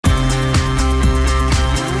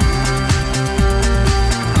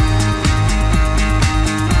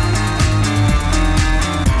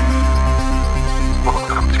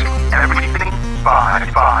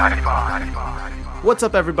What's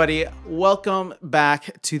up, everybody? Welcome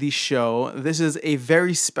back to the show. This is a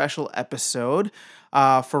very special episode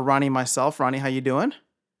for Ronnie and myself. Ronnie, how you doing?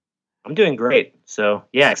 I'm doing great. So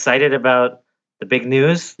yeah, excited about the big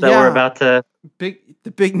news that we're Yeah, about to.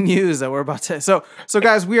 the big news that we're about to. So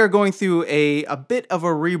guys, we are going through a bit of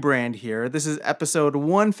a rebrand here. This is episode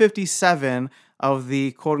 157 of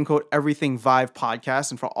the quote unquote Everything Vive podcast.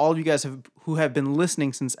 And for all of you guys who have been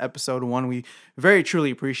listening since episode 1, we very truly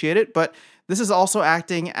appreciate it. But this is also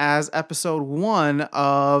acting as episode 1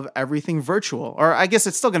 of Everything Virtual, or I guess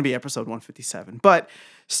it's still going to be episode 157. But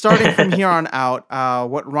starting from here on out,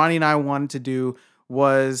 what Ronnie and I wanted to do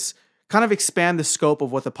was kind of expand the scope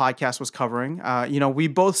of what the podcast was covering. We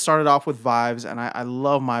both started off with Vives, and I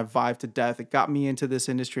love my Vive to death. It got me into this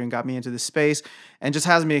industry and got me into this space, and just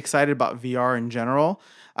has me excited about VR in general.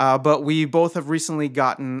 But we both have recently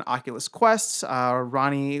gotten Oculus Quests.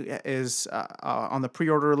 Ronnie is on the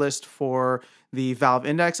pre-order list for the Valve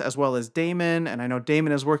Index, as well as Damon, and I know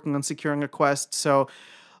Damon is working on securing a Quest. So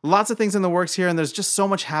lots of things in the works here, and there's just so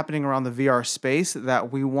much happening around the VR space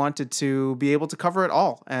that we wanted to be able to cover it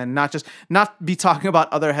all and not be talking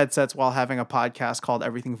about other headsets while having a podcast called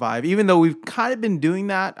Everything Vive, even though we've kind of been doing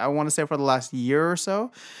that, I want to say, for the last year or so.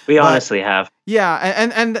 We honestly have. Yeah,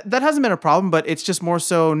 and that hasn't been a problem, but it's just more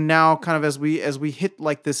so now, kind of as we hit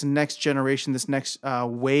like this next generation, this next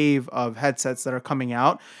wave of headsets that are coming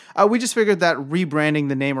out. We just figured that rebranding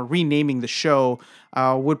the name or renaming the show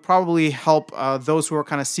would probably help those who are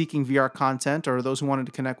kind of seeking VR content, or those who wanted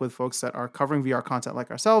to connect with folks that are covering VR content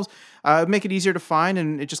like ourselves, make it easier to find,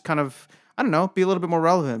 and it just kind of, I don't know, be a little bit more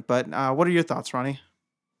relevant. But what are your thoughts, Ronnie?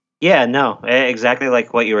 Yeah, no, exactly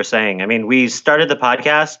like what you were saying. I mean, we started the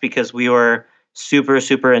podcast because we were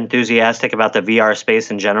super enthusiastic about the VR space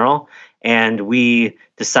in general, and we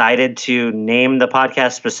decided to name the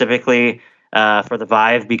podcast specifically for the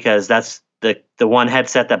Vive because that's the one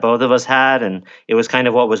headset that both of us had, and it was kind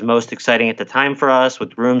of what was most exciting at the time for us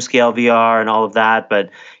with room scale VR and all of that.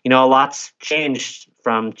 But a lot's changed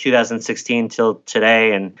from 2016 till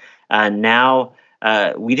today, and now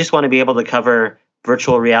we just want to be able to cover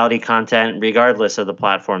virtual reality content regardless of the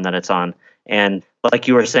platform that it's on. And like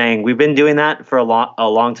you were saying, we've been doing that for a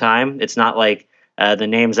long time. It's not like the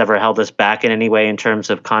name's ever held us back in any way in terms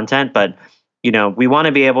of content, but we want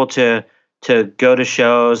to be able to go to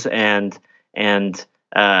shows and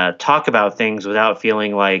talk about things without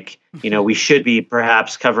feeling like we should be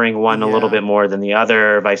perhaps covering one a little bit more than the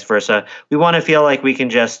other, or vice versa. We want to feel like we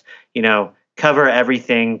can just cover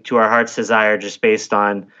everything to our heart's desire, just based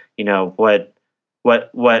on what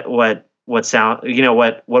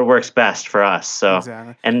works best for us. So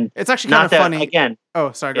Exactly. And It's actually kind of funny. again.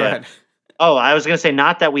 Oh, sorry, go Yeah. ahead. Oh, I was going to say,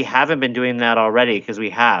 not that we haven't been doing that already, because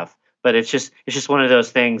we have, but it's just one of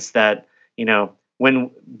those things that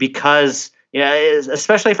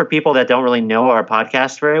especially for people that don't really know our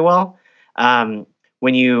podcast very well.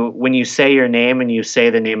 When you say your name and you say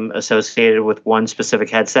the name associated with one specific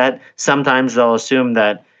headset, sometimes they'll assume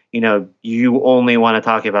that you only want to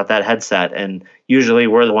talk about that headset, and usually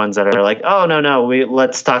we're the ones that are like, oh no,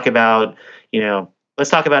 let's talk about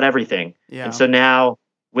everything. Yeah. And so now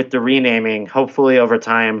with the renaming, hopefully over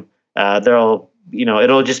time, it'll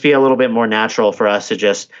just be a little bit more natural for us to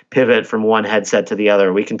just pivot from one headset to the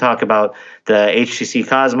other. We can talk about the HTC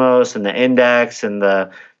Cosmos and the Index and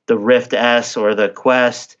the Rift S or the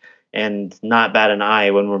Quest, and not bat an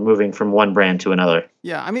eye when we're moving from one brand to another.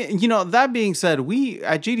 Yeah, I mean, that being said, we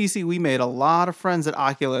at GDC, we made a lot of friends at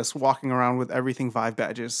Oculus walking around with Everything Vive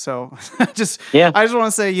badges. So I just want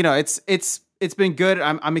to say, it's been good.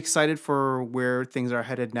 I'm excited for where things are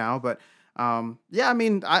headed now. But I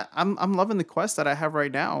mean, I'm loving the Quest that I have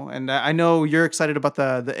right now, and I know you're excited about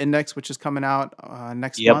the Index, which is coming out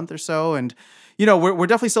next month or so. And we're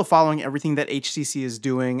definitely still following everything that HTC is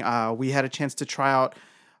doing. We had a chance to try out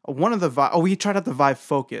one of the we tried out the Vive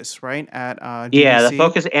Focus, right, at GDC. The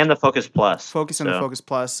Focus and the Focus Plus. And the Focus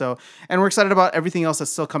Plus. So, and we're excited about everything else that's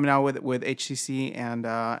still coming out with HTC and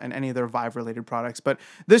any other Vive related products. But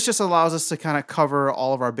this just allows us to kind of cover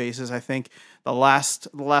all of our bases. I think the last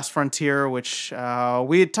frontier, which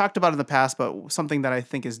we had talked about in the past, but something that I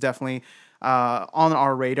think is definitely on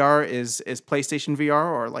our radar is PlayStation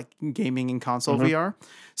VR, or like gaming and console VR.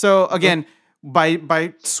 So again,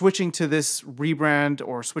 by switching to this rebrand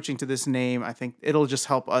or switching to this name, I think it'll just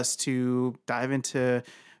help us to dive into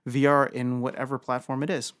VR in whatever platform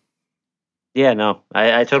it is. Yeah, no,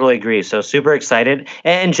 I totally agree. So super excited.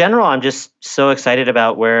 And in general, I'm just so excited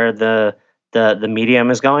about where the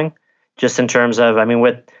medium is going, just in terms of, I mean,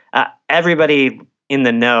 with everybody in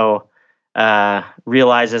the know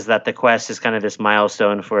realizes that the Quest is kind of this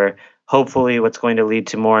milestone for hopefully what's going to lead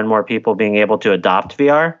to more and more people being able to adopt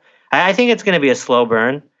VR. I think it's going to be a slow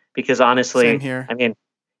burn because Same honestly, here. I mean,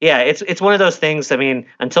 yeah, it's one of those things. I mean,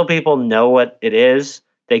 until people know what it is,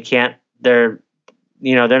 they can't. They're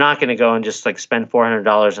not going to go and just like spend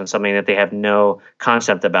 $400 on something that they have no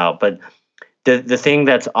concept about. But the thing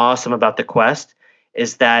that's awesome about the Quest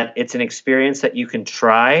is that it's an experience that you can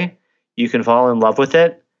try, you can fall in love with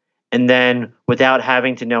it, and then without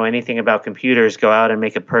having to know anything about computers, go out and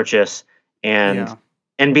make a purchase and Yeah.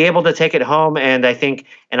 and be able to take it home. And I think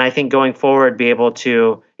going forward, be able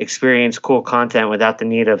to experience cool content without the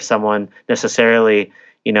need of someone necessarily,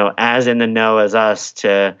 as in the know as us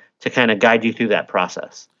to kind of guide you through that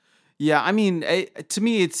process. Yeah, I mean, to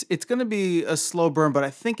me, it's going to be a slow burn, but I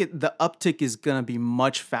think the uptick is going to be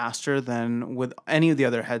much faster than with any of the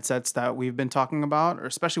other headsets that we've been talking about, or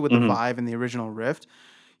especially with the Hmm. Vive and the original Rift.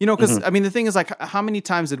 Because Hmm. I mean, the thing is, like, how many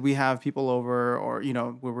times did we have people over, or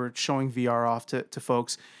we were showing VR off to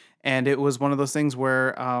folks, and it was one of those things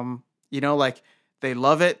where, like they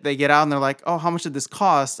love it, they get out and they're like, oh, how much did this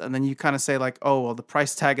cost? And then you kind of say like, oh, well, the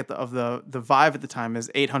price tag of the Vive at the time is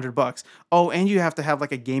 $800. Oh, and you have to have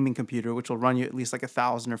like a gaming computer, which will run you at least like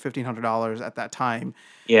 $1,000 or $1,500 at that time.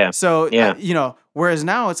 Yeah, So, yeah, whereas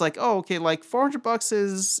now it's like, oh, okay, like $400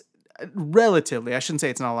 is relatively, I shouldn't say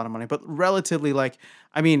it's not a lot of money, but relatively, like,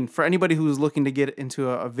 I mean, for anybody who's looking to get into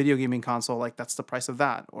a video gaming console, like that's the price of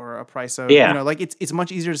that, or a price of, yeah. like it's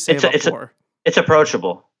much easier to It's save a, up it's a, for. it's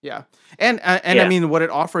approachable. Yeah. And I Yeah, mean, what it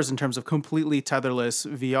offers in terms of completely tetherless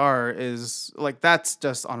VR is like, that's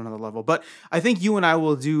just on another level. But I think you and I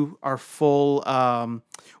will do our full,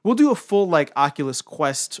 we'll do a full like Oculus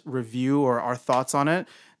Quest review or our thoughts on it.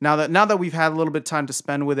 Now that we've had a little bit of time to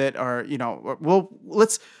spend with it, or,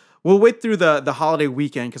 we'll wait through the holiday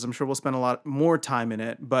weekend, because I'm sure we'll spend a lot more time in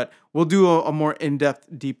it, but we'll do a more in-depth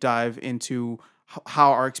deep dive into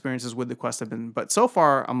how our experiences with the Quest have been. But so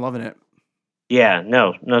far, I'm loving it. yeah.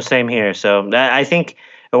 No, no, same here. So I think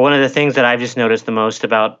one of the things that I've just noticed the most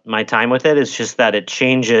about my time with it is just that it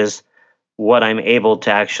changes what I'm able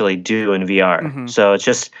to actually do in VR. Hmm. So it's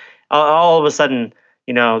just all of a sudden,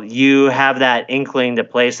 you have that inkling to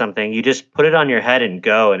play something. You just put it on your head and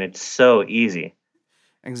go, and it's so easy.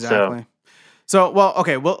 So Exactly. So, well,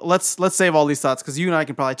 okay, well, let's save all these thoughts, because you and I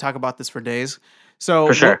can probably talk about this for days. So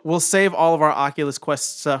for sure. we'll save all of our Oculus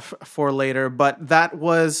Quest stuff for later. But that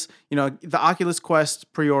was, the Oculus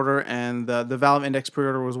Quest pre-order and the Valve Index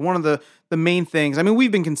pre-order was one of the main things. I mean,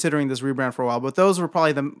 we've been considering this rebrand for a while, but those were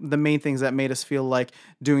probably the main things that made us feel like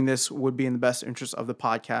doing this would be in the best interest of the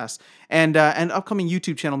podcast and upcoming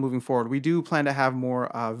YouTube channel moving forward. We do plan to have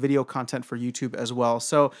more video content for YouTube as well.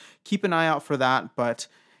 So keep an eye out for that. But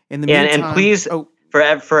in the Yeah, and meantime, please,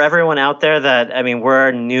 for everyone out there that, I mean,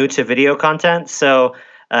 we're new to video content, so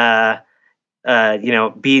uh,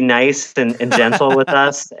 be nice and gentle with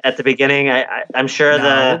us at the beginning. I'm sure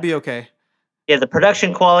no, we'll be okay. the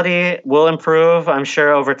production quality will improve, I'm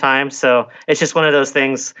sure, over time. So it's just one of those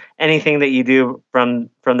things. Anything that you do from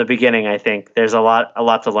the beginning, I think there's a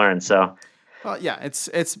lot to learn. So Well, yeah, it's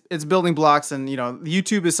building blocks, and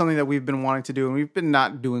YouTube is something that we've been wanting to do, and we've been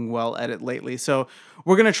not doing well at it lately. So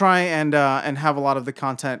we're gonna try and have a lot of the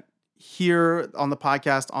content here on the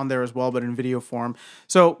podcast on there as well, but in video form.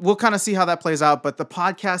 So we'll kind of see how that plays out. But the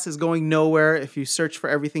podcast is going nowhere. If you search for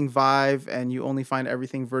everything Vive and you only find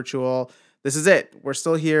everything virtual, this is it. We're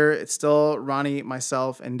still here. It's still Ronnie,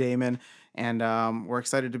 myself, and Damon, and we're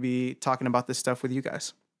excited to be talking about this stuff with you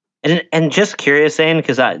guys. and just curious, Zane,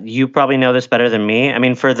 because you probably know this better than me. I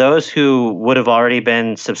mean, for those who would have already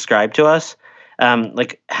been subscribed to us,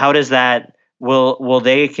 like how does that? Will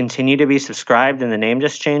they continue to be subscribed and the name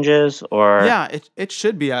just changes, or Yeah, it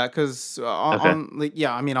should be because okay?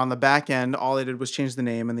 I mean, on the back end, all I did was change the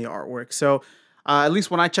name and the artwork. So at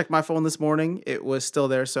least when I checked my phone this morning, it was still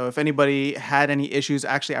there. So if anybody had any issues,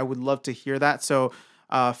 actually, I would love to hear that. So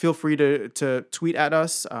feel free to tweet at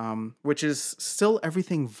us, which is still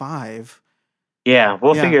everything Vive. Yeah,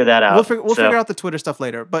 we'll Yeah, figure that out. we'll So figure out the Twitter stuff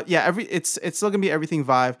later. But yeah, it's still gonna be everything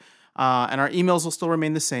Vive, and our emails will still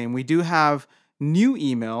remain the same. We do have new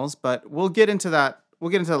emails, but we'll get into that. We'll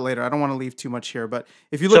get into that later. I don't want to leave too much here, but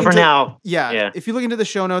if you look so for into now, yeah, yeah. if you look into the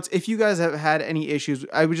show notes, if you guys have had any issues,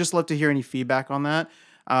 I would just love to hear any feedback on that.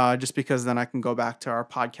 Just because then I can go back to our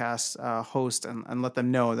podcast host and let them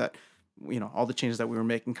know that all the changes that we were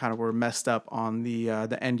making kind of were messed up on the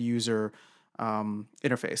end user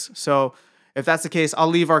interface. So if that's the case, I'll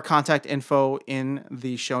leave our contact info in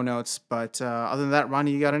the show notes. But other than that,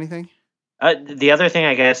 Ronnie, you got anything? The other thing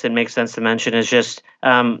I guess it makes sense to mention is just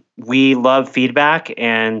we love feedback,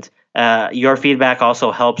 and your feedback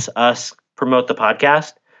also helps us promote the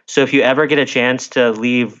podcast. So if you ever get a chance to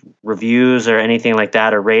leave reviews or anything like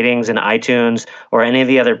that, or ratings in iTunes or any of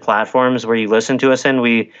the other platforms where you listen to us in,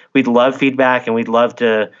 we'd love feedback, and we'd love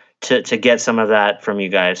to get some of that from you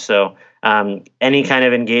guys. So any kind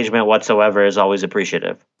of engagement whatsoever is always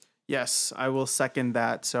appreciative. Yes, I will second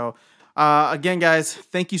that. So, again, guys,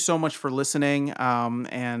 thank you so much for listening.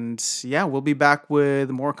 And yeah, we'll be back with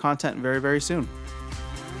more content very, very soon.